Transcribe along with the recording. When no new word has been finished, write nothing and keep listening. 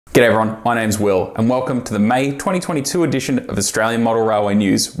G'day everyone, my name's Will and welcome to the May 2022 edition of Australian Model Railway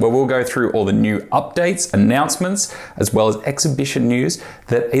News, where we'll go through all the new updates, announcements, as well as exhibition news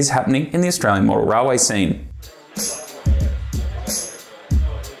that is happening in the Australian Model Railway scene.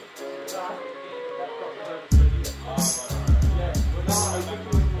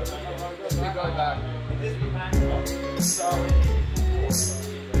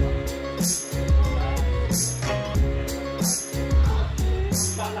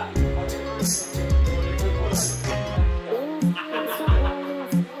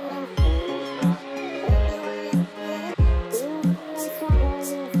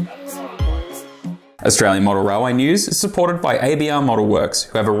 Australian Model Railway News is supported by AMRA Model Works,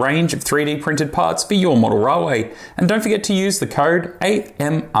 who have a range of 3D printed parts for your model railway. And don't forget to use the code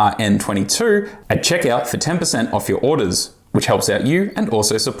AMRN22 at checkout for 10% off your orders, which helps out you and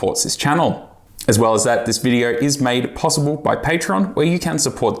also supports this channel. As well as that, this video is made possible by Patreon, where you can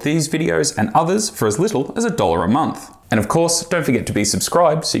support these videos and others for as little as $1 a month. And of course, don't forget to be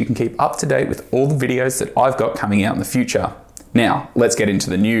subscribed so you can keep up to date with all the videos that I've got coming out in the future. Now, let's get into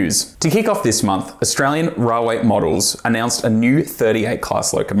the news. To kick off this month, Australian Railway Models announced a new 38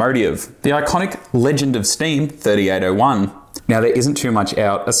 class locomotive, the iconic Legend of Steam 3801. Now, there isn't too much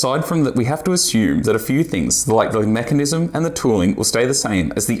out, aside from that we have to assume that a few things, like the mechanism and the tooling, will stay the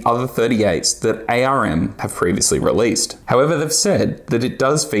same as the other 38s that ARM have previously released. However, they've said that it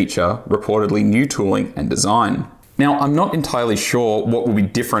does feature reportedly new tooling and design. Now, I'm not entirely sure what will be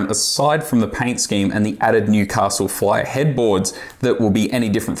different aside from the paint scheme and the added Newcastle Flyer headboards that will be any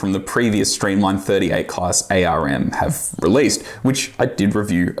different from the previous streamlined 38 class ARM have released, which I did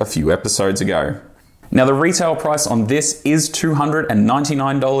review a few episodes ago. Now, the retail price on this is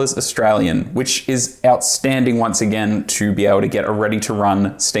 $299 Australian, which is outstanding once again to be able to get a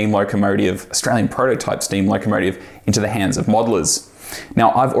ready-to-run steam locomotive, Australian prototype steam locomotive, into the hands of modelers.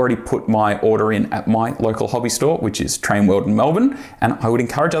 Now, I've already put my order in at my local hobby store, which is Trainbuilder in Melbourne, and I would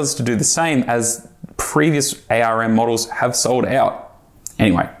encourage others to do the same as previous ARM models have sold out.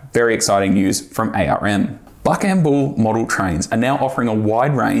 Anyway, very exciting news from ARM. Buckambool model trains are now offering a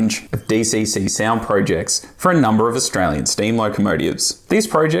wide range of DCC sound projects for a number of Australian steam locomotives. These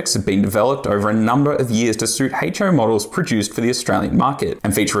projects have been developed over a number of years to suit HO models produced for the Australian market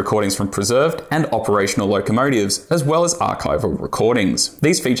and feature recordings from preserved and operational locomotives, as well as archival recordings.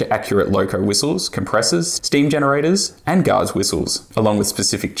 These feature accurate loco whistles, compressors, steam generators, and guards whistles, along with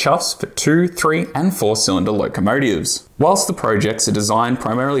specific chuffs for 2, 3, and 4-cylinder locomotives. Whilst the projects are designed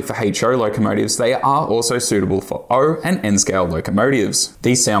primarily for HO locomotives, they are also suitable for O and N scale locomotives.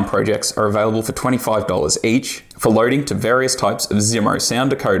 These sound projects are available for $25 each for loading to various types of Zimro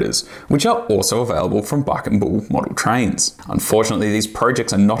sound decoders, which are also available from Buckambool model trains. Unfortunately, these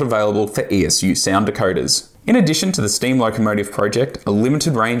projects are not available for ESU sound decoders. In addition to the steam locomotive project, a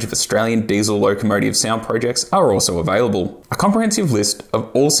limited range of Australian diesel locomotive sound projects are also available. A comprehensive list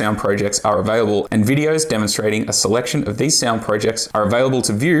of all sound projects are available, and videos demonstrating a selection of these sound projects are available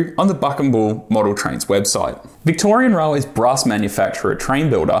to view on the Buckambool Model Trains website. Victorian Railway's brass manufacturer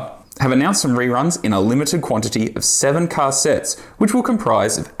Trainbuilder have announced some reruns in a limited quantity of 7 car sets, which will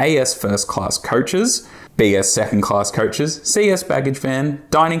comprise of AS first class coaches, BS second class coaches, CS baggage van,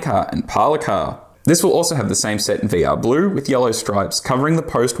 dining car, and parlour car. This will also have the same set in VR blue with yellow stripes covering the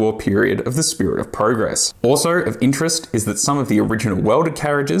post-war period of the Spirit of Progress. Also of interest is that some of the original welded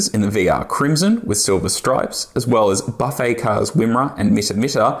carriages in the VR crimson with silver stripes, as well as buffet cars WMRA and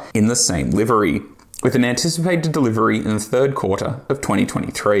Mitta in the same livery, with an anticipated delivery in the third quarter of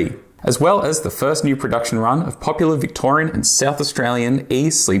 2023. As well as the first new production run of popular Victorian and South Australian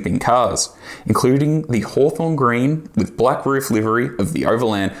e-sleeping cars, including the Hawthorn Green with black roof livery of the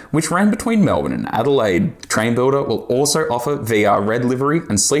Overland, which ran between Melbourne and Adelaide. Trainbuilder will also offer VR red livery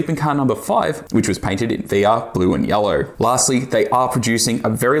and sleeping car number 5, which was painted in VR blue and yellow. Lastly, they are producing a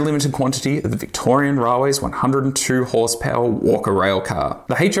very limited quantity of the Victorian Railways 102 horsepower Walker rail car.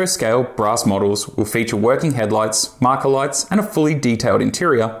 The HO scale brass models will feature working headlights, marker lights, and a fully detailed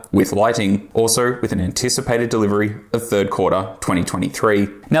interior with lighting, also with an anticipated delivery of third quarter 2023.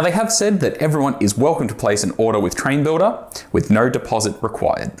 Now, they have said that everyone is welcome to place an order with Trainbuilder with no deposit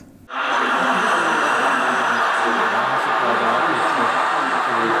required.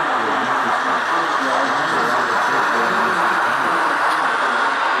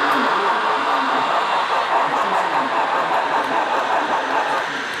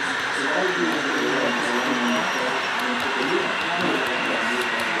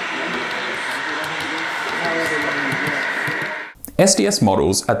 SDS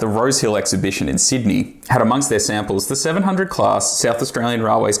Models at the Rosehill exhibition in Sydney had amongst their samples the 700 class South Australian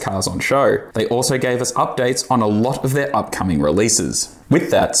Railways cars on show. They also gave us updates on a lot of their upcoming releases.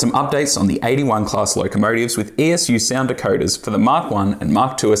 With that, some updates on the 81 class locomotives with ESU sound decoders for the Mark 1 and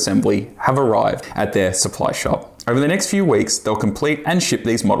Mark 2 assembly have arrived at their supply shop. Over the next few weeks, they'll complete and ship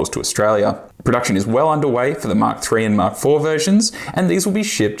these models to Australia. Production is well underway for the Mark 3 and Mark 4 versions, and these will be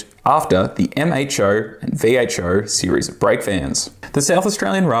shipped after the MHO and VHO series of brake vans. The South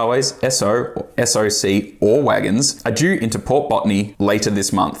Australian Railways SO or SOC ore wagons are due into Port Botany later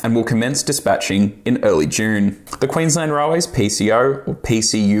this month and will commence dispatching in early June. The Queensland Railways PCO or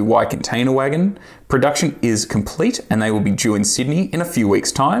PCUY container wagon production is complete and they will be due in Sydney in a few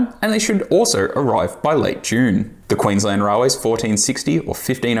weeks' time, and they should also arrive by late June. The Queensland Railways 1460 or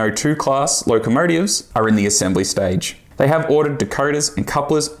 1502 class locomotives are in the assembly stage. They have ordered decoders and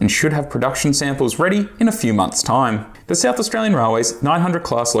couplers and should have production samples ready in a few months' time. The South Australian Railways 900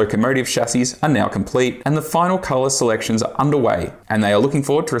 class locomotive chassis are now complete and the final colour selections are underway, and they are looking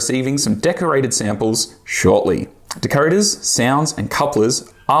forward to receiving some decorated samples shortly. Decoders, sounds and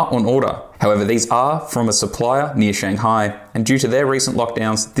couplers are on order. However, these are from a supplier near Shanghai, and due to their recent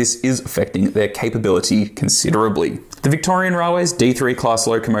lockdowns, this is affecting their capability considerably. The Victorian Railways D3 class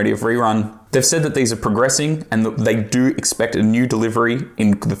locomotive rerun. They've said that these are progressing and that they do expect a new delivery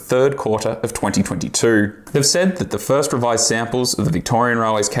in the third quarter of 2022. They've said that the first revised samples of the Victorian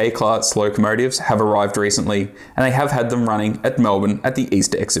Railways K-class locomotives have arrived recently, and they have had them running at Melbourne at the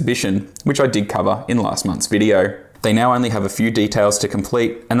Easter exhibition, which I did cover in last month's video. They now only have a few details to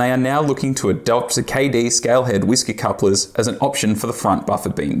complete, and they are now looking to adopt the KD scalehead WUISKE couplers as an option for the front buffer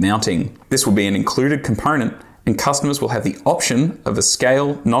beam mounting. This will be an included component, and customers will have the option of a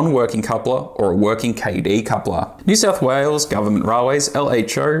scale non-working coupler or a working KD coupler. New South Wales Government Railways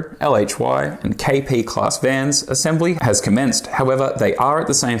LHO, LHY and KP class vans assembly has commenced. However, they are at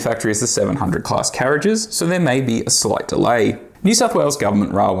the same factory as the 700 class carriages, so there may be a slight delay. New South Wales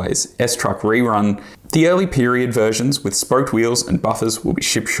Government Railways S-Truck rerun. The early period versions with spoked wheels and buffers will be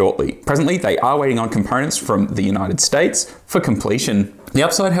shipped shortly. Presently, they are waiting on components from the United States for completion. The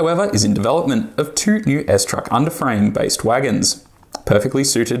upside, however, is in development of 2 new S-Truck underframe based wagons, perfectly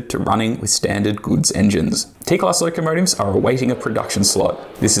suited to running with standard goods engines. T-class locomotives are awaiting a production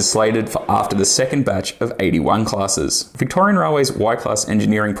slot. This is slated for after the second batch of 81 classes. Victorian Railways Y-class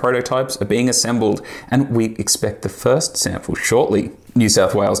engineering prototypes are being assembled, and we expect the first sample shortly. New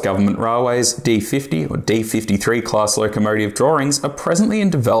South Wales Government Railways D50 or D53 class locomotive drawings are presently in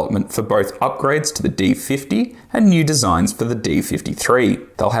development for both upgrades to the D50 and new designs for the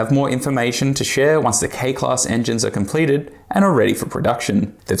D53. They'll have more information to share once the K-class engines are completed and are ready for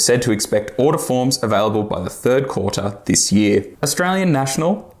production. They've said to expect order forms available by the third quarter this year. Australian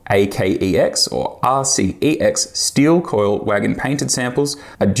National AKEX or RCEX steel coil wagon painted samples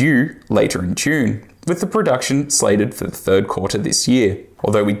are due later in June, with the production slated for the third quarter this year,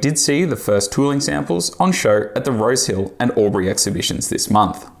 although we did see the first tooling samples on show at the Rosehill and Albury exhibitions this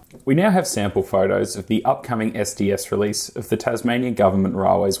month. We now have sample photos of the upcoming SDS release of the Tasmanian Government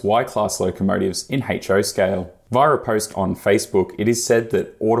Railways Y-class locomotives in HO scale. Via a post on Facebook, it is said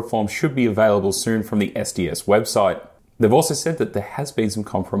that order forms should be available soon from the SDS website. They've also said that there has been some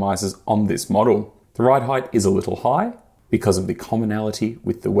compromises on this model. The ride height is a little high because of the commonality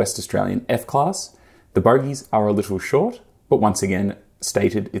with the West Australian F-class. The bogies are a little short, but once again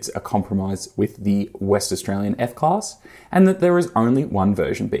stated it's a compromise with the West Australian F-class, and that there is only one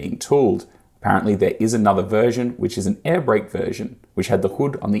version being tooled. Apparently there is another version, which is an air brake version, which had the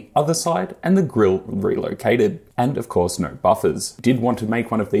hood on the other side and the grille relocated, and of course no buffers. Did want to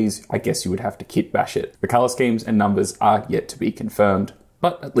make one of these, I guess you would have to kit bash it. The colour schemes and numbers are yet to be confirmed,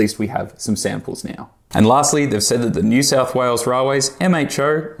 but at least we have some samples now. And lastly, they've said that the New South Wales Railways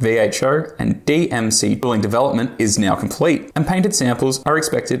MHO, VHO and DMC tooling development is now complete, and painted samples are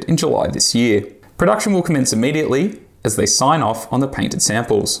expected in July this year. Production will commence immediately as they sign off on the painted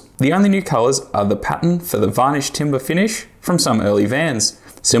samples. The only new colours are the pattern for the varnished timber finish from some early vans,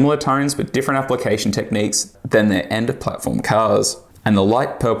 similar tones but different application techniques than their end of platform cars, and the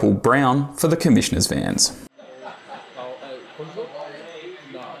light purple brown for the commissioners' vans.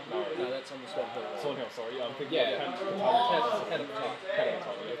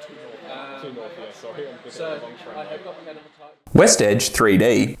 West Edge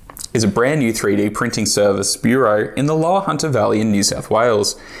 3D is a brand new 3D printing service bureau in the Lower Hunter Valley in New South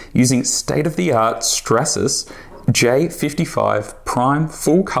Wales, using state-of-the-art Stratus J55 Prime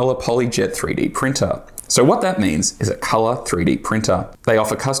full-colour PolyJet 3D printer. So what that means is a colour 3D printer. They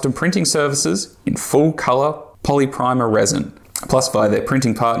offer custom printing services in full-colour polyprimer resin. plus via their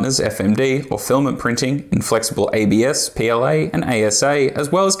printing partners FMD or filament printing in flexible ABS, PLA and ASA,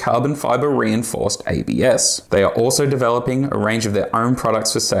 as well as carbon fibre reinforced ABS. They are also developing a range of their own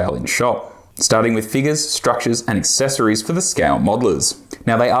products for sale in shop, starting with figures, structures and accessories for the scale modelers.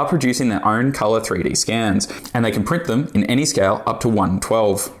 Now they are producing their own colour 3D scans, and they can print them in any scale up to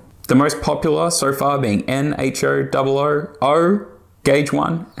 1/12. The most popular so far being N, HO, OO, O, Gauge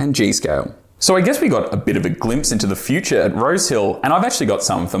 1 and G scale. So I guess we got a bit of a glimpse into the future at Rosehill, and I've actually got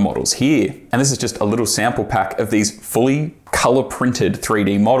some of the models here. And this is just a little sample pack of these fully color printed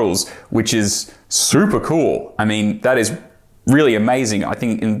 3D models, which is super cool. I mean, that is really amazing. I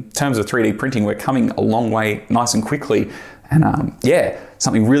think in terms of 3D printing, we're coming a long way nice and quickly. And yeah,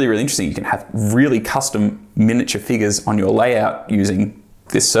 something really, really interesting. You can have really custom miniature figures on your layout using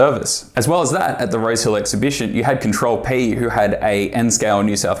this service. As well as that, at the Rosehill exhibition, you had Control P, who had a N-scale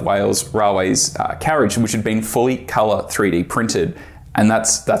New South Wales Railways carriage, which had been fully colour 3D printed. And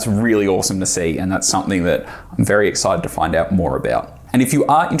that's really awesome to see. And that's something that I'm very excited to find out more about. And if you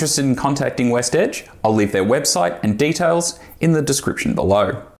are interested in contacting West Edge, I'll leave their website and details in the description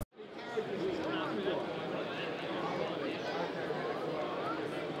below.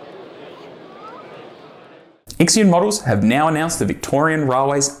 Ixion Models have now announced the Victorian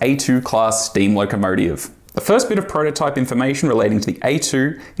Railways A2 class steam locomotive. The first bit of prototype information relating to the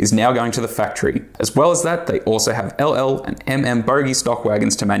A2 is now going to the factory. As well as that, they also have LL and MM bogie stock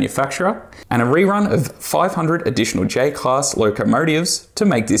wagons to manufacture, and a rerun of 500 additional J-class locomotives to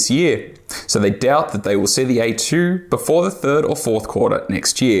make this year. So they doubt that they will see the A2 before the 3rd or 4th quarter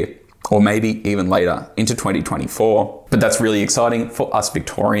next year, or maybe even later into 2024. But that's really exciting for us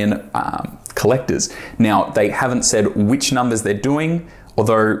Victorian collectors. Now, they haven't said which numbers they're doing,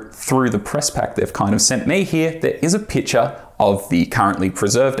 although through the press pack they've kind of sent me here, there is a picture of the currently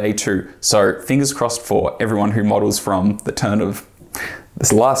preserved A2. So fingers crossed for everyone who models from the turn of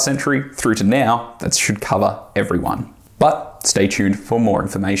this last century through to now, that should cover everyone. But stay tuned for more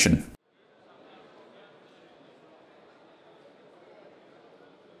information.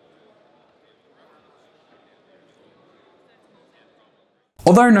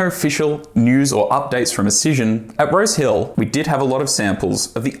 Although no official news or updates from Auscision, at Rosehill we did have a lot of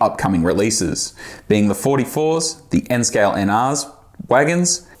samples of the upcoming releases, being the 44s, the N-scale NRs,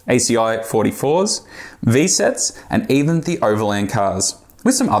 wagons, ACI 44s, V-sets, and even the overland cars,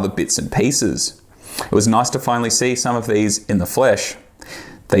 with some other bits and pieces. It was nice to finally see some of these in the flesh.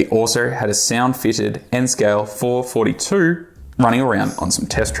 They also had a sound-fitted N-scale 442 running around on some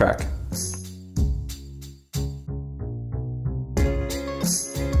test track.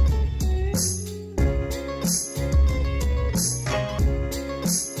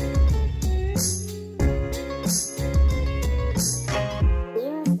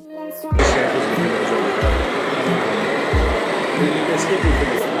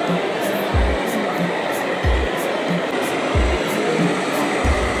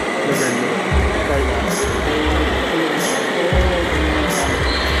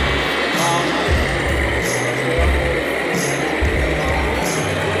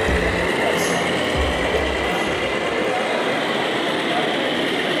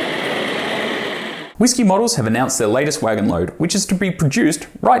 Wuskie Models have announced their latest wagon load, which is to be produced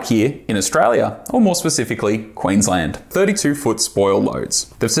right here in Australia, or more specifically, Queensland. 32-foot spoil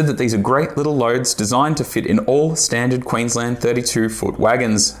loads. They've said that these are great little loads designed to fit in all standard Queensland 32-foot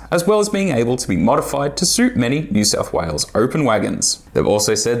wagons, as well as being able to be modified to suit many New South Wales open wagons. They've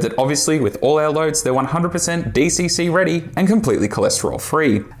also said that obviously with all our loads, they're 100% DCC ready and completely cholesterol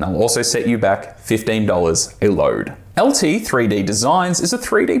free. And they'll also set you back $15 a load. LT3D Designs is a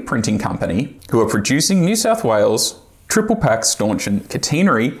 3D printing company who are producing New South Wales triple pack stanchion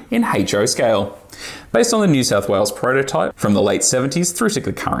catenary in HO scale, based on the New South Wales prototype from the late 70s through to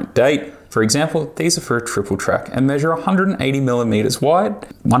the current date. For example, these are for a triple track and measure 180mm wide,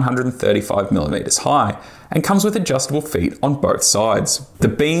 135mm high, and comes with adjustable feet on both sides. The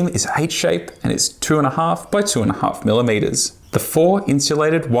beam is H-shape and is 2.5 by 2.5mm. The 4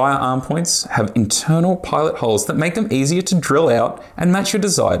 insulated wire arm points have internal pilot holes that make them easier to drill out and match your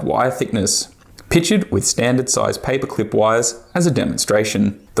desired wire thickness, pictured with standard size paperclip wires as a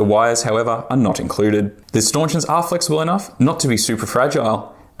demonstration. The wires, however, are not included. The stanchions are flexible enough not to be super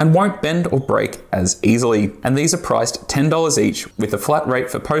fragile and won't bend or break as easily, and these are priced $10 each with a flat rate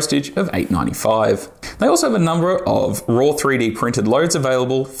for postage of $8.95. They also have a number of raw 3D printed loads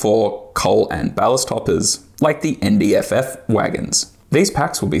available for coal and ballast hoppers, like the NDFF wagons. These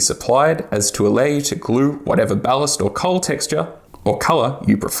packs will be supplied as to allow you to glue whatever ballast or coal texture or colour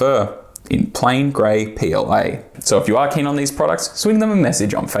you prefer. in plain grey PLA. So if you are keen on these products, swing them a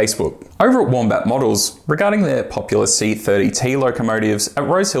message on Facebook. Over at Wombat Models, regarding their popular C30T locomotives, at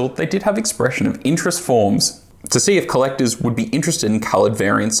Rosehill they did have expression of interest forms to see if collectors would be interested in coloured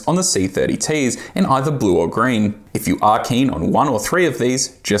variants on the C30Ts in either blue or green. If you are keen on one or three of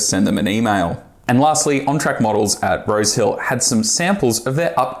these, just send them an email. And lastly, On Track Models at Rosehill had some samples of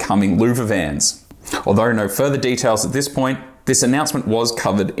their upcoming louver vans. Although no further details at this point, this announcement was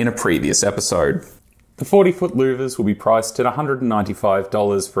covered in a previous episode. The 40-foot louvers will be priced at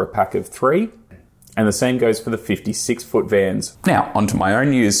 $195 for a pack of 3, and the same goes for the 56-foot vans. Now, onto my own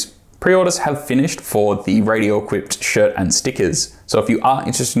news. Pre-orders have finished for the radio-equipped shirt and stickers, so if you are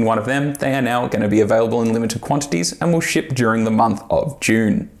interested in one of them, they are now going to be available in limited quantities and will ship during the month of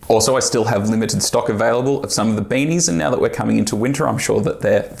June. Also, I still have limited stock available of some of the beanies, and now that we're coming into winter, I'm sure that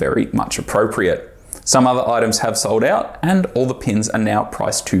they're very much appropriate. Some other items have sold out, and all the pins are now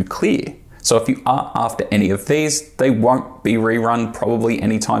priced to clear. So if you are after any of these, they won't be rerun probably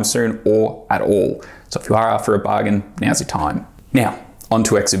anytime soon or at all. So if you are after a bargain, now's your time. Now, on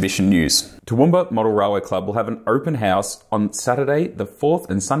to exhibition news. Toowoomba Model Railway Club will have an open house on Saturday the 4th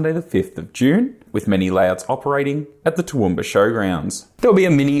and Sunday the 5th of June, with many layouts operating at the Toowoomba Showgrounds. There will be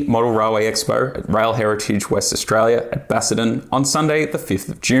a mini Model Railway Expo at Rail Heritage West Australia at Basildon on Sunday the 5th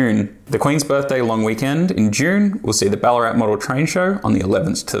of June. The Queen's Birthday long weekend in June will see the Ballarat Model Train Show on the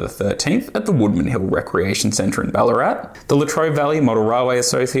 11th to the 13th at the Woodman Hill Recreation Centre in Ballarat. The Latrobe Valley Model Railway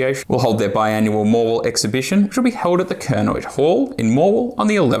Association will hold their biannual Morwell exhibition, which will be held at the Kernoit Hall in Morwell on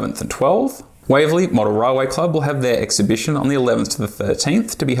the 11th and 12th. Waverley Model Railway Club will have their exhibition on the 11th to the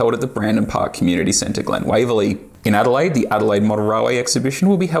 13th to be held at the Brandon Park Community Centre, Glen Waverley. In Adelaide, the Adelaide Model Railway exhibition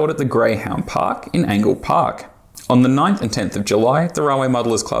will be held at the Greyhound Park in Angle Park. On the 9th and 10th of July, the Railway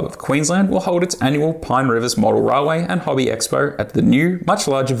Modelers Club of Queensland will hold its annual Pine Rivers Model Railway and Hobby Expo at the new, much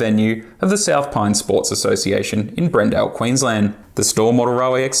larger venue of the South Pine Sports Association in Brendale, Queensland. The Stawell Model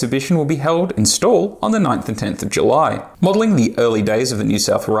Railway exhibition will be held in Stawell on the 9th and 10th of July. Modelling the early days of the New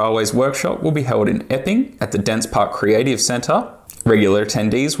South Railways workshop will be held in Epping at the Dents Park Creative Centre. Regular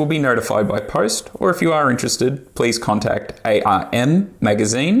attendees will be notified by post, or if you are interested, please contact ARM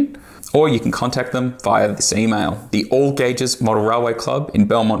Magazine, or you can contact them via this email. The All Gauges Model Railway Club in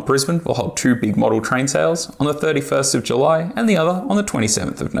Belmont, Brisbane will hold 2 big model train sales on the 31st of July and the other on the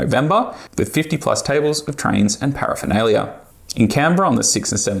 27th of November, with 50 plus tables of trains and paraphernalia. In Canberra on the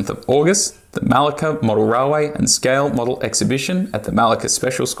 6th and 7th of August, the Malacca Model Railway and Scale Model Exhibition at the Malacca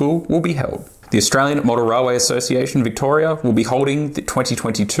Special School will be held. The Australian Model Railway Association Victoria will be holding the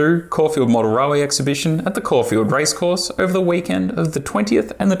 2022 Caulfield Model Railway Exhibition at the Caulfield Racecourse over the weekend of the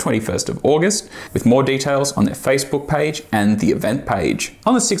 20th and the 21st of August, with more details on their Facebook page and the event page.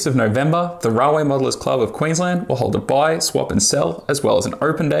 On the 6th of November, the Railway Modelers Club of Queensland will hold a buy, swap and sell, as well as an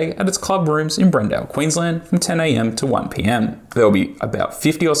open day at its club rooms in Brendale, Queensland from 10 AM to 1 PM. There will be about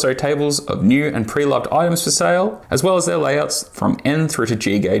 50 or so tables of new and pre-loved items for sale, as well as their layouts from N through to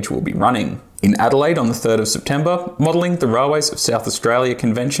G gauge will be running. In Adelaide on the 3rd of September, Modelling the Railways of South Australia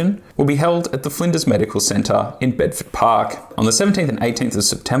convention will be held at the Flinders Medical Centre in Bedford Park. On the 17th and 18th of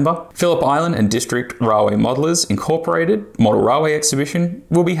September, Phillip Island and District Railway Modelers Incorporated Model Railway Exhibition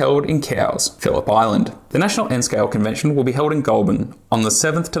will be held in Cowes, Phillip Island. The National N-Scale Convention will be held in Goulburn on the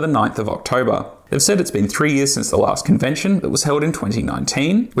 7th to the 9th of October. They've said it's been 3 years since the last convention that was held in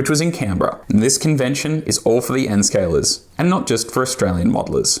 2019, which was in Canberra. And this convention is all for the N-scalers, and not just for Australian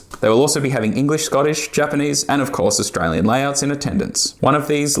modelers. They will also be having English, Scottish, Japanese, and of course Australian layouts in attendance. One of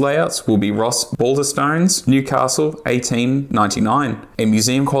these layouts will be Ross Balderstone's Newcastle 1899, a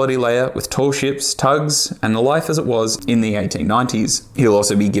museum quality layout with tall ships, tugs, and the life as it was in the 1890s. He'll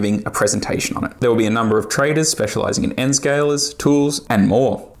also be giving a presentation on it. There will be a number of traders specialising in N-scalers, tools, and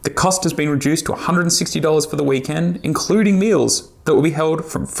more. The cost has been reduced to $160 for the weekend, including meals, that will be held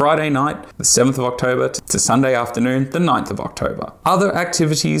from Friday night, the 7th of October, to Sunday afternoon, the 9th of October. Other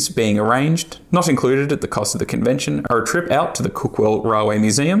activities being arranged, not included at the cost of the convention, are a trip out to the Cookwell Railway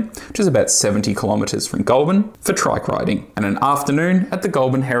Museum, which is about 70 kilometres from Goulburn, for trike riding, and an afternoon at the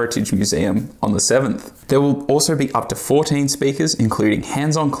Goulburn Heritage Museum on the 7th. There will also be up to 14 speakers, including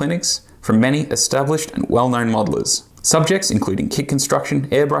hands-on clinics from many established and well-known modelers. Subjects including kit construction,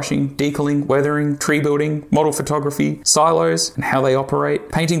 airbrushing, decaling, weathering, tree building, model photography, silos and how they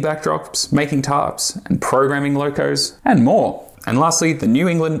operate, painting backdrops, making tarps, and programming locos, and more. And lastly, the New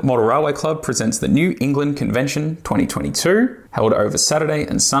England Model Railway Club presents the New England Convention 2022, held over Saturday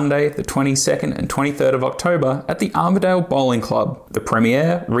and Sunday, the 22nd and 23rd of October at the Armadale Bowling Club, the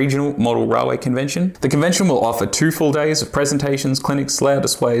premier regional model railway convention. The convention will offer 2 full days of presentations, clinics, layout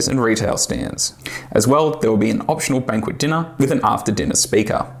displays and retail stands. As well, there will be an optional banquet dinner with an after-dinner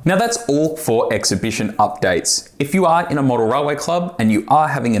speaker. Now that's all for exhibition updates. If you are in a model railway club and you are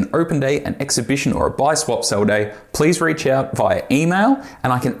having an open day, an exhibition or a buy swap sell day, please reach out via email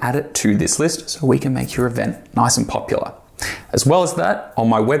and I can add it to this list so we can make your event nice and popular. As well as that, on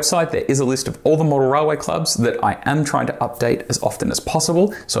my website there is a list of all the model railway clubs that I am trying to update as often as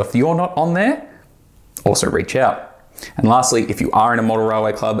possible, so if you're not on there, also reach out. And lastly, if you are in a model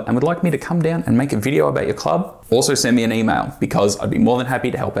railway club and would like me to come down and make a video about your club, also send me an email because I'd be more than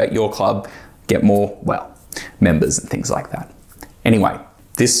happy to help out your club get more, well, members and things like that. Anyway,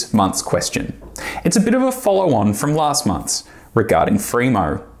 this month's question. It's a bit of a follow-on from last month's regarding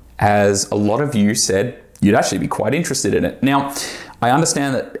Fremo, as a lot of you said you'd actually be quite interested in it. Now, I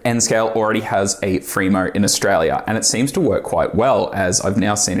understand that N-Scale already has a Fremo in Australia and it seems to work quite well, as I've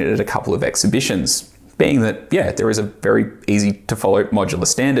now seen it at a couple of exhibitions, being that, yeah, there is a very easy to follow modular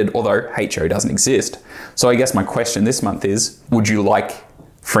standard, although HO doesn't exist. So I guess my question this month is, would you like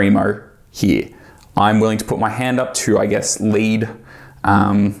Fremo here? I'm willing to put my hand up to, I guess, lead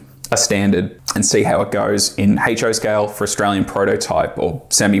a standard and see how it goes in HO scale for Australian prototype or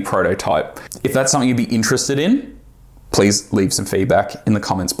semi-prototype. If that's something you'd be interested in, please leave some feedback in the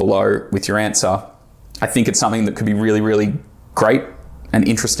comments below with your answer. I think it's something that could be really, really great and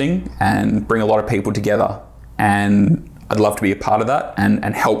interesting and bring a lot of people together. And I'd love to be a part of that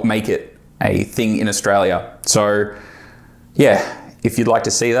and help make it a thing in Australia. So yeah, if you'd like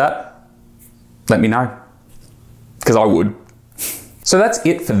to see that, let me know, because I would. So that's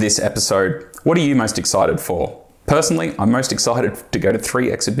it for this episode. What are you most excited for? Personally, I'm most excited to go to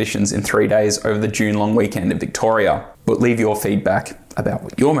 3 exhibitions in 3 days over the June long weekend in Victoria. But leave your feedback about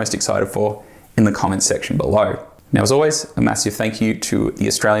what you're most excited for in the comments section below. Now, as always, a massive thank you to the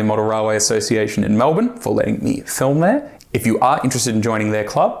Australian Model Railway Association in Melbourne for letting me film there. If you are interested in joining their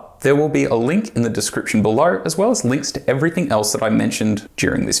club, there will be a link in the description below, as well as links to everything else that I mentioned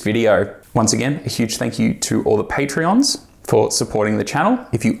during this video. Once again, a huge thank you to all the Patreons for supporting the channel.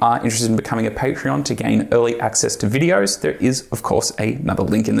 If you are interested in becoming a Patreon to gain early access to videos, there is of course another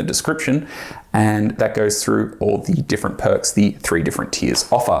link in the description, and that goes through all the different perks the 3 different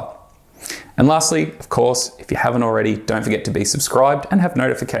tiers offer. And lastly, of course, if you haven't already, don't forget to be subscribed and have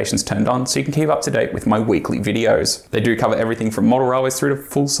notifications turned on so you can keep up to date with my weekly videos. They do cover everything from model railways through to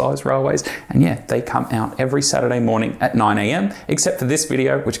full-size railways, and yeah, they come out every Saturday morning at 9 AM, except for this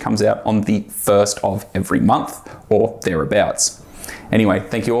video, which comes out on the 1st of every month, or thereabouts. Anyway,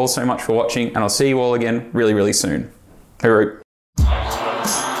 thank you all so much for watching, and I'll see you all again really, really soon. Hooroo.